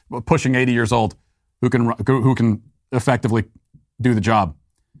who's pushing 80 years old who can effectively do the job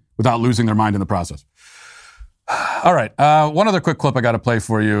without losing their mind in the process. All right, one other quick clip I got to play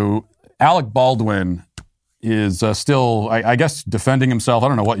for you. Alec Baldwin is still, I guess, defending himself. I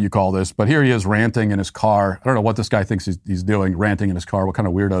don't know what you call this, but here he is ranting in his car. I don't know what this guy thinks he's doing, ranting in his car. What kind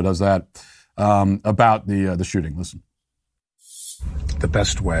of weirdo does that? About the shooting. Listen. The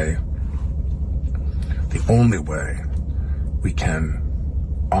best way, the only way we can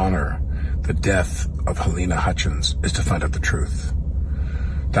honor the death of Helena Hutchins is to find out the truth.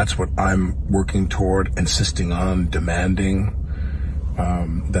 That's what I'm working toward, insisting on, demanding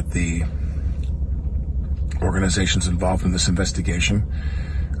that the organizations involved in this investigation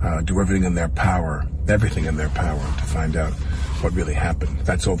do everything in their power to find out what really happened.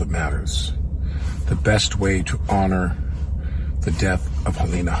 That's all that matters. The best way to honor the death of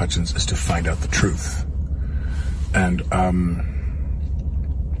Helena Hutchins is to find out the truth. And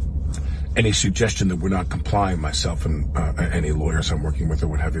any suggestion that we're not complying, myself and any lawyers I'm working with or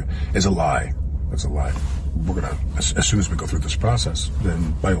what have you, is a lie. That's a lie. We're going to, as soon as we go through this process,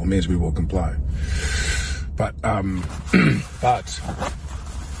 then by all means we will comply. But I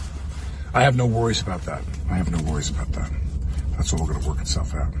have no worries about that. That's all going to work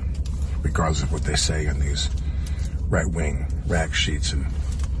itself out, regardless of what they say in these right-wing rag sheets and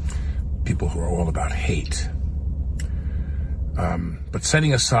people who are all about hate. But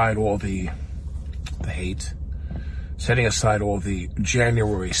setting aside all the hate, setting aside all the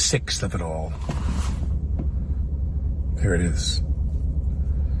January 6th of it all, there it is.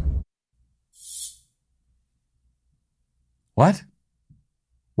 What?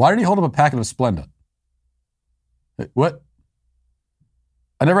 Why did he hold up a packet of Splenda? What?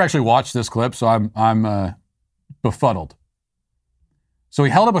 I never actually watched this clip, so I'm befuddled. So he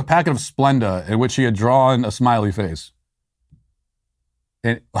held up a packet of Splenda in which he had drawn a smiley face.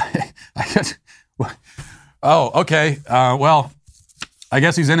 And oh, okay. Well, I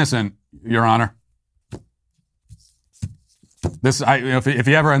guess he's innocent, Your Honor. If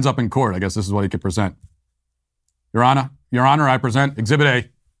he ever ends up in court, I guess this is what he could present. Your Honor, I present Exhibit A,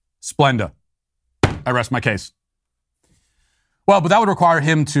 Splenda. I rest my case. Well, but that would require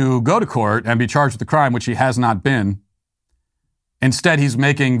him to go to court and be charged with the crime, which he has not been. Instead, he's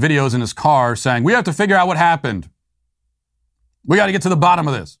making videos in his car saying, we have to figure out what happened. We got to get to the bottom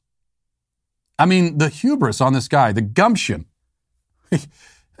of this. I mean, the hubris on this guy, the gumption.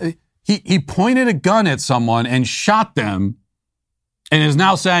 He pointed a gun at someone and shot them and is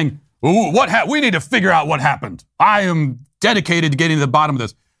now saying, we need to figure out what happened. I am dedicated to getting to the bottom of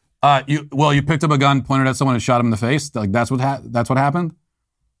this. You picked up a gun, pointed at someone and shot him in the face? Like that's what happened?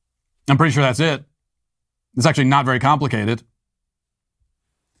 I'm pretty sure that's it. It's actually not very complicated.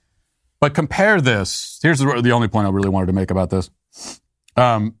 But compare this. Here's the only point I really wanted to make about this.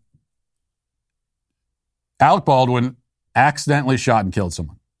 Alec Baldwin accidentally shot and killed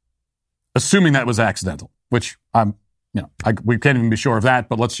someone. Assuming that was accidental, which we can't even be sure of that,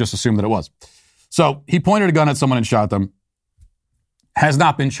 but let's just assume that it was. So he pointed a gun at someone and shot them. has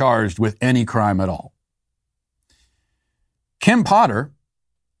not been charged with any crime at all. Kim Potter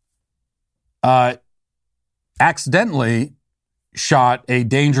accidentally shot a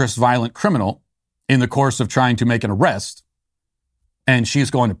dangerous, violent criminal in the course of trying to make an arrest, and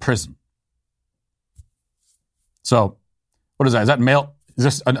she's going to prison. So, what is that? Is that male? Is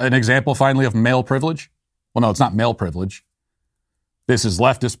this an example, finally, of male privilege? Well, no, it's not male privilege. This is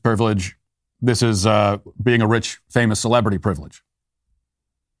leftist privilege. This is being a rich, famous celebrity privilege.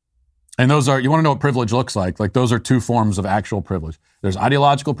 And those are, you want to know what privilege looks like? Like, those are two forms of actual privilege. There's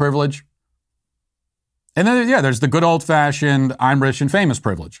ideological privilege. And then, there's the good old-fashioned I'm rich and famous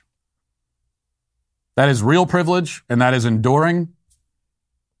privilege. That is real privilege, and that is enduring.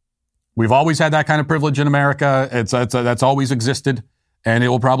 We've always had that kind of privilege in America. That's always existed, and it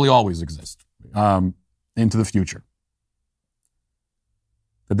will probably always exist into the future.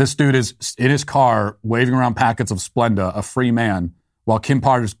 That this dude is in his car waving around packets of Splenda, a free man, while Kim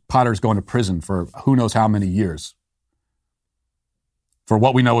Potter's going to prison for who knows how many years. For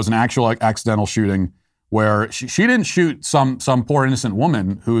what we know is an actual accidental shooting where she didn't shoot some poor innocent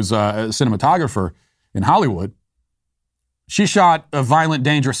woman who's a cinematographer in Hollywood. She shot a violent,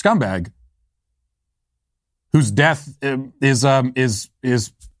 dangerous scumbag whose death is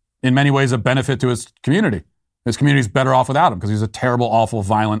in many ways a benefit to his community. His community's better off without him because he's a terrible, awful,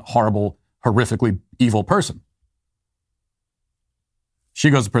 violent, horrible, horrifically evil person. She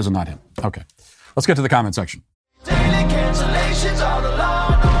goes to prison, not him. Okay. Let's get to the comment section. Daily cancellations are the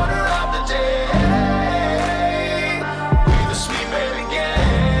law and order of the day. With the Sweet Baby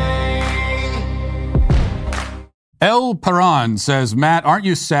Gang. El Paran says, Matt, aren't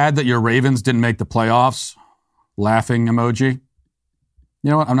you sad that your Ravens didn't make the playoffs? Laughing emoji. You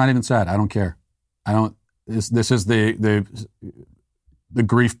know what? I'm not even sad. I don't care. I don't. This is the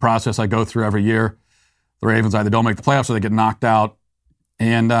grief process I go through every year. The Ravens either don't make the playoffs or they get knocked out.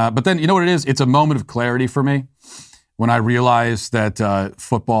 And but then, you know what it is? It's a moment of clarity for me when I realize that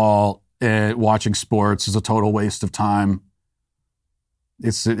football, watching sports is a total waste of time.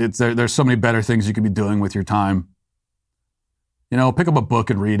 There's so many better things you could be doing with your time. You know, pick up a book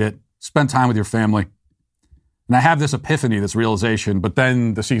and read it. Spend time with your family. And I have this epiphany, this realization, but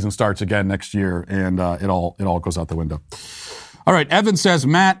then the season starts again next year, and it all goes out the window. All right, Evan says,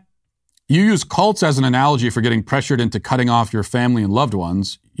 Matt, you use cults as an analogy for getting pressured into cutting off your family and loved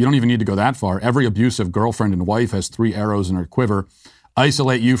ones. You don't even need to go that far. Every abusive girlfriend and wife has 3 arrows in her quiver.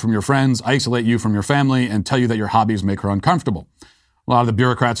 Isolate you from your friends, isolate you from your family, and tell you that your hobbies make her uncomfortable. A lot of the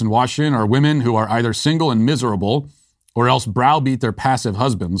bureaucrats in Washington are women who are either single and miserable or else browbeat their passive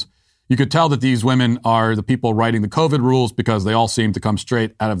husbands. You could tell that these women are the people writing the COVID rules because they all seem to come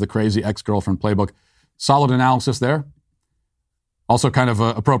straight out of the crazy ex-girlfriend playbook. Solid analysis there. Also kind of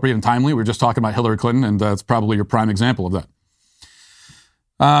appropriate and timely. We were just talking about Hillary Clinton, and that's probably your prime example of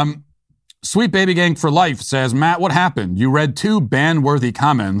that. Sweet Baby Gang for Life says, Matt, what happened? You read 2 ban-worthy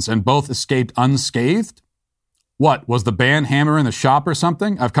comments and both escaped unscathed? What, was the ban hammer in the shop or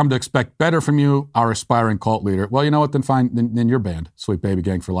something? I've come to expect better from you, our aspiring cult leader. Well, you know what? Then fine. Then you're banned, Sweet Baby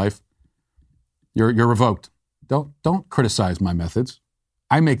Gang for Life. You're revoked. Don't criticize my methods.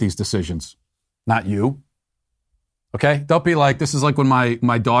 I make these decisions, not you. Okay? Don't be like, this is like when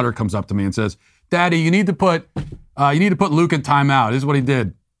my daughter comes up to me and says, Daddy, you need to put Luke in timeout. This is what he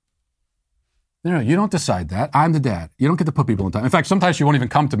did. No, you don't decide that. I'm the dad. You don't get to put people in timeout. In fact, sometimes she won't even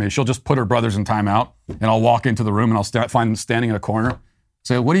come to me. She'll just put her brothers in timeout, and I'll walk into the room and I'll find them standing in a corner.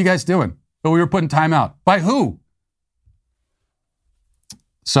 Say, what are you guys doing? But we were put in timeout. By who?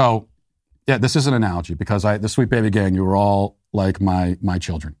 So, yeah, this is an analogy because the Sweet Baby Gang, you were all like my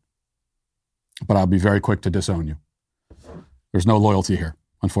children. But I'll be very quick to disown you. There's no loyalty here,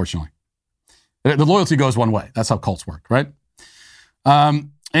 unfortunately. The loyalty goes one way. That's how cults work, right?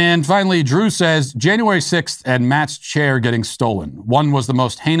 And finally, Drew says, January 6th and Matt's chair getting stolen. One was the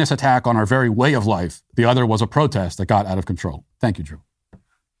most heinous attack on our very way of life. The other was a protest that got out of control. Thank you, Drew.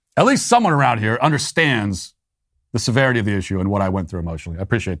 At least someone around here understands the severity of the issue and what I went through emotionally. I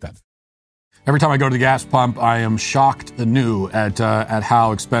appreciate that. Every time I go to the gas pump, I am shocked anew at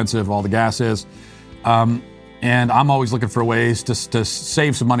how expensive all the gas is. And I'm always looking for ways to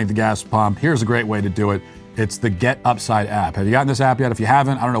save some money at the gas pump. Here's a great way to do it. It's the Get Upside app. Have you gotten this app yet? If you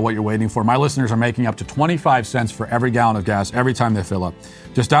haven't, I don't know what you're waiting for. My listeners are making up to 25 cents for every gallon of gas every time they fill up.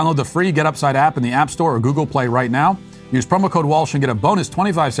 Just download the free Get Upside app in the App Store or Google Play right now. Use promo code Walsh and get a bonus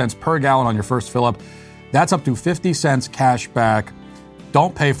 25 cents per gallon on your first fill up. That's up to 50 cents cash back.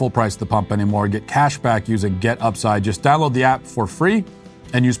 Don't pay full price at the pump anymore. Get cash back using Get Upside. Just download the app for free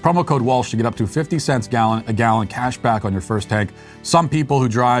and use promo code Walsh to get up to 50 cents a gallon cash back on your first tank. Some people who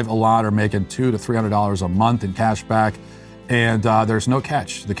drive a lot are making $200 to $300 a month in cash back. and there's no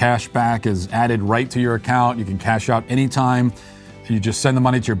catch. The cash back is added right to your account. You can cash out anytime. You just send the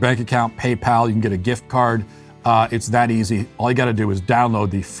money to your bank account, PayPal. You can get a gift card. It's that easy. All you got to do is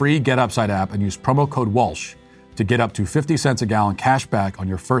download the free Get Upside app and use promo code Walsh to get up to 50 cents a gallon cash back on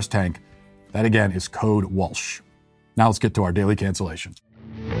your first tank. That, again, is code Walsh. Now let's get to our daily cancellation.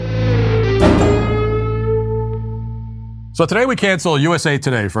 So today we cancel USA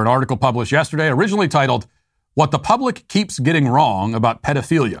Today for an article published yesterday, originally titled, "What the Public Keeps Getting Wrong About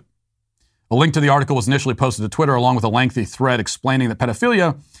Pedophilia." A link to the article was initially posted to Twitter along with a lengthy thread explaining that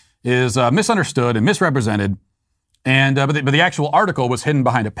pedophilia is misunderstood and misrepresented. But the actual article was hidden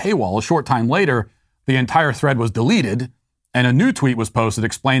behind a paywall. A short time later, the entire thread was deleted, and a new tweet was posted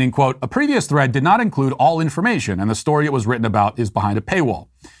explaining, quote, "A previous thread did not include all information, and the story it was written about is behind a paywall.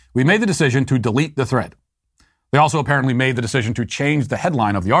 We made the decision to delete the thread." They also apparently made the decision to change the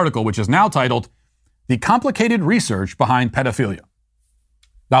headline of the article, which is now titled, "The Complicated Research Behind Pedophilia."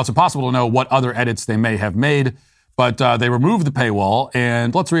 Now, it's impossible to know what other edits they may have made, but they removed the paywall,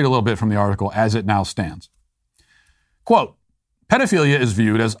 and let's read a little bit from the article as it now stands. Quote, "Pedophilia is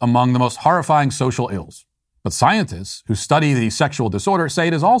viewed as among the most horrifying social ills, but scientists who study the sexual disorder say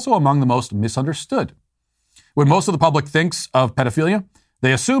it is also among the most misunderstood. When most of the public thinks of pedophilia,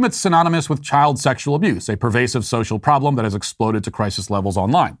 they assume it's synonymous with child sexual abuse, a pervasive social problem that has exploded to crisis levels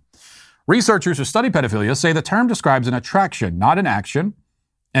online. Researchers who study pedophilia say the term describes an attraction, not an action,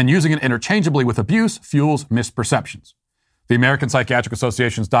 and using it interchangeably with abuse fuels misperceptions. The American Psychiatric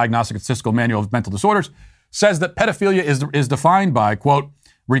Association's Diagnostic and Statistical Manual of Mental Disorders says that pedophilia is defined by, quote,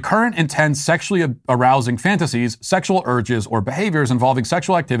 recurrent, intense, sexually arousing fantasies, sexual urges, or behaviors involving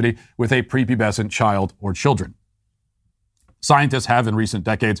sexual activity with a prepubescent child or children. Scientists have, in recent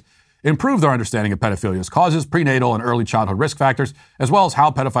decades, improved their understanding of pedophilia's causes, prenatal and early childhood risk factors, as well as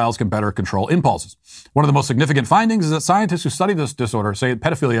how pedophiles can better control impulses. One of the most significant findings is that scientists who study this disorder say that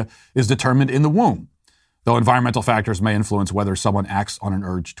pedophilia is determined in the womb, though environmental factors may influence whether someone acts on an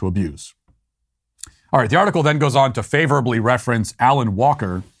urge to abuse. All right, the article then goes on to favorably reference Alan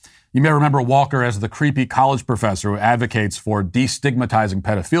Walker. You may remember Walker as the creepy college professor who advocates for destigmatizing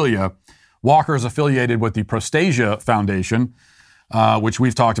pedophilia. Walker is affiliated with the Prostasia Foundation, which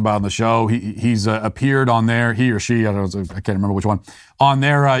we've talked about on the show. He's appeared on there, he or she, I can't remember which one, on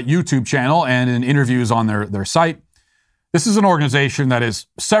their YouTube channel and in interviews on their site. This is an organization that is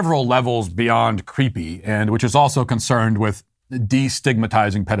several levels beyond creepy and which is also concerned with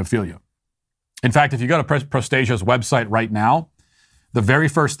destigmatizing pedophilia. In fact, if you go to Prostasia's website right now, the very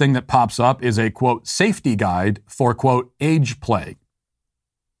first thing that pops up is a, quote, safety guide for, quote, age play.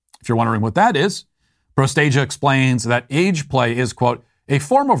 If you're wondering what that is, Prostasia explains that age play is, quote, a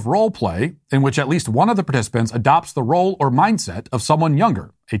form of role play in which at least one of the participants adopts the role or mindset of someone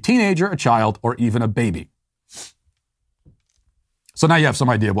younger, a teenager, a child, or even a baby. So now you have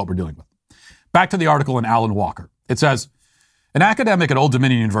some idea of what we're dealing with. Back to the article in Alan Walker. It says, an academic at Old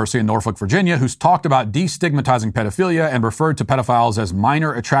Dominion University in Norfolk, Virginia, who's talked about destigmatizing pedophilia and referred to pedophiles as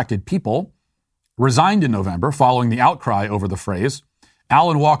minor attracted people, resigned in November following the outcry over the phrase.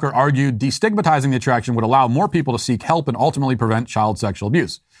 Alan Walker argued destigmatizing the attraction would allow more people to seek help and ultimately prevent child sexual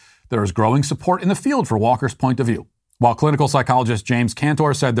abuse. There is growing support in the field for Walker's point of view. While clinical psychologist James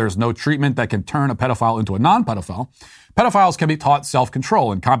Cantor said there's no treatment that can turn a pedophile into a non-pedophile, pedophiles can be taught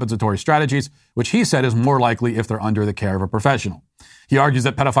self-control and compensatory strategies, which he said is more likely if they're under the care of a professional. He argues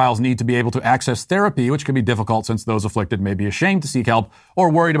that pedophiles need to be able to access therapy, which can be difficult since those afflicted may be ashamed to seek help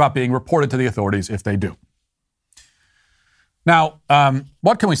or worried about being reported to the authorities if they do. Now,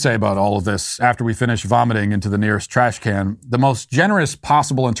 what can we say about all of this after we finish vomiting into the nearest trash can? The most generous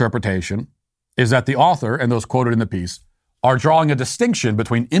possible interpretation is that the author and those quoted in the piece are drawing a distinction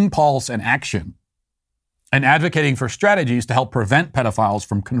between impulse and action and advocating for strategies to help prevent pedophiles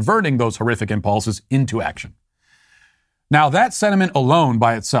from converting those horrific impulses into action. Now, that sentiment alone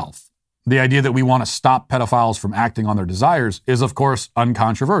by itself, the idea that we want to stop pedophiles from acting on their desires, is, of course,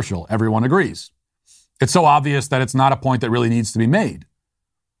 uncontroversial. Everyone agrees. It's so obvious that it's not a point that really needs to be made.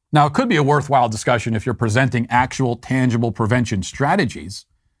 Now, it could be a worthwhile discussion if you're presenting actual, tangible prevention strategies.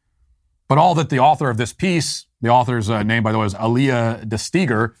 But all that the author of this piece, the author's name, by the way, is Aliyah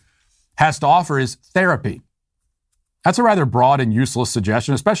DeSteger, has to offer is therapy. That's a rather broad and useless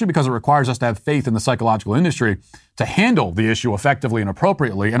suggestion, especially because it requires us to have faith in the psychological industry to handle the issue effectively and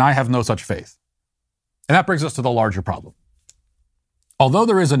appropriately, and I have no such faith. And that brings us to the larger problem. Although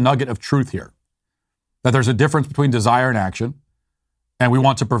there is a nugget of truth here, that there's a difference between desire and action, and we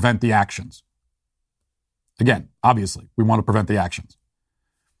want to prevent the actions. Again, obviously, we want to prevent the actions.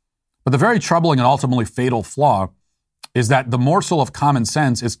 But the very troubling and ultimately fatal flaw is that the morsel of common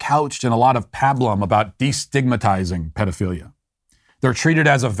sense is couched in a lot of pablum about destigmatizing pedophilia. They're treated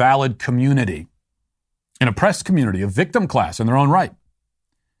as a valid community, an oppressed community, a victim class in their own right.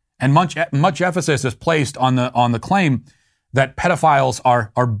 And much emphasis is placed on the claim that pedophiles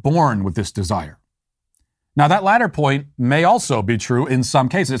are born with this desire. Now, that latter point may also be true in some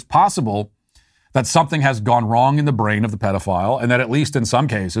cases. It's possible that something has gone wrong in the brain of the pedophile, and that at least in some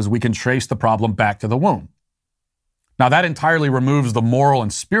cases, we can trace the problem back to the womb. Now, that entirely removes the moral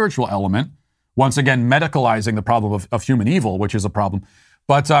and spiritual element, once again medicalizing the problem of human evil, which is a problem.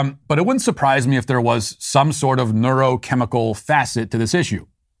 But it wouldn't surprise me if there was some sort of neurochemical facet to this issue.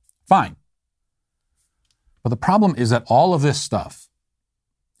 Fine. But the problem is that all of this stuff,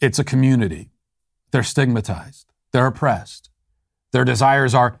 it's a community. They're stigmatized. They're oppressed. Their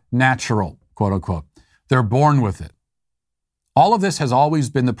desires are natural, quote unquote. They're born with it. All of this has always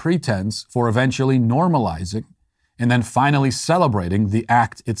been the pretense for eventually normalizing and then finally celebrating the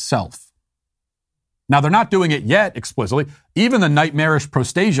act itself. Now, they're not doing it yet explicitly. Even the nightmarish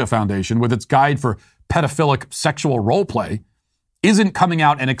Prostasia Foundation, with its guide for pedophilic sexual role play, isn't coming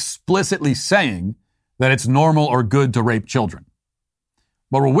out and explicitly saying that it's normal or good to rape children.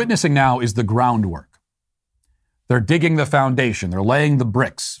 What we're witnessing now is the groundwork. They're digging the foundation. They're laying the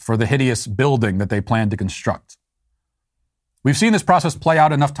bricks for the hideous building that they plan to construct. We've seen this process play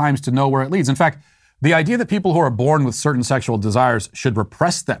out enough times to know where it leads. In fact, the idea that people who are born with certain sexual desires should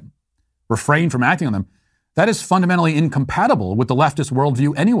repress them, refrain from acting on them, that is fundamentally incompatible with the leftist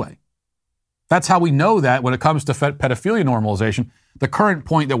worldview anyway. That's how we know that when it comes to pedophilia normalization, the current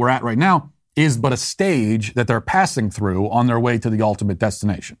point that we're at right now is but a stage that they're passing through on their way to the ultimate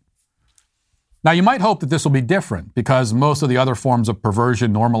destination. Now, you might hope that this will be different because most of the other forms of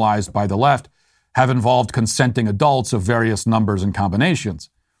perversion normalized by the left have involved consenting adults of various numbers and combinations.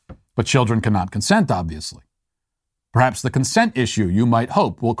 But children cannot consent, obviously. Perhaps the consent issue, you might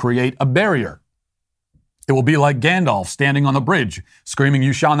hope, will create a barrier. It will be like Gandalf standing on the bridge, screaming,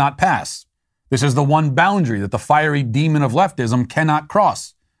 "You shall not pass." This is the one boundary that the fiery demon of leftism cannot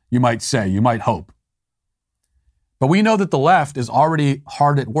cross, you might say, you might hope. But we know that the left is already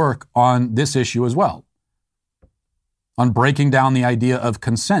hard at work on this issue as well, on breaking down the idea of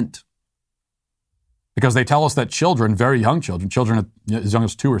consent. Because they tell us that children, very young children as young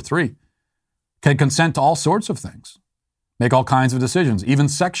as 2 or 3, can consent to all sorts of things, make all kinds of decisions, even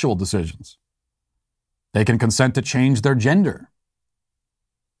sexual decisions. They can consent to change their gender.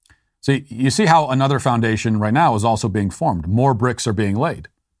 See, you see how another foundation right now is also being formed. More bricks are being laid.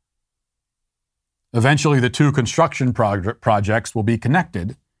 Eventually, the two construction projects will be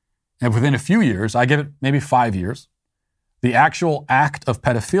connected, and within a few years, I give it maybe 5 years, the actual act of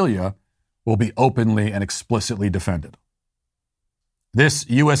pedophilia will be openly and explicitly defended. This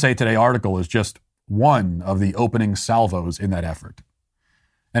USA Today article is just one of the opening salvos in that effort.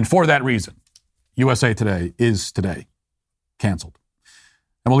 And for that reason, USA Today is today canceled.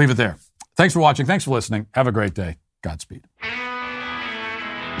 And we'll leave it there. Thanks for watching. Thanks for listening. Have a great day. Godspeed.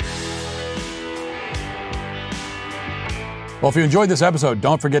 Well, if you enjoyed this episode,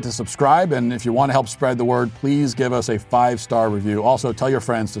 don't forget to subscribe. And if you want to help spread the word, please give us a 5-star review. Also, tell your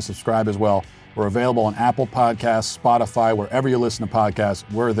friends to subscribe as well. We're available on Apple Podcasts, Spotify, wherever you listen to podcasts.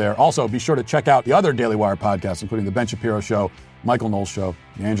 We're there. Also, be sure to check out the other Daily Wire podcasts, including The Ben Shapiro Show, Michael Knowles Show,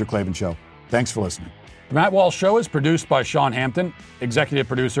 The Andrew Klavan Show. Thanks for listening. The Matt Walsh Show is produced by Sean Hampton, executive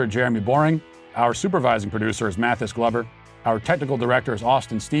producer Jeremy Boring. Our supervising producer is Mathis Glover. Our technical director is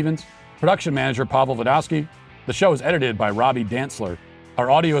Austin Stevens. Production manager Pavel Vodowski. The show is edited by Robbie Dantzler.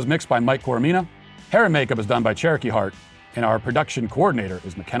 Our audio is mixed by Mike Coromina. Hair and makeup is done by Cherokee Hart. And our production coordinator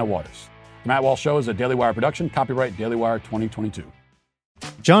is McKenna Waters. The Matt Walsh Show is a Daily Wire production. Copyright Daily Wire 2022.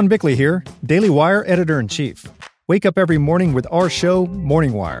 John Bickley here, Daily Wire editor-in-chief. Wake up every morning with our show,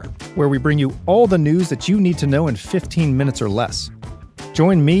 Morning Wire, where we bring you all the news that you need to know in 15 minutes or less.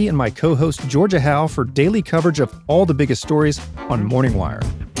 Join me and my co-host Georgia Howe for daily coverage of all the biggest stories on Morning Wire.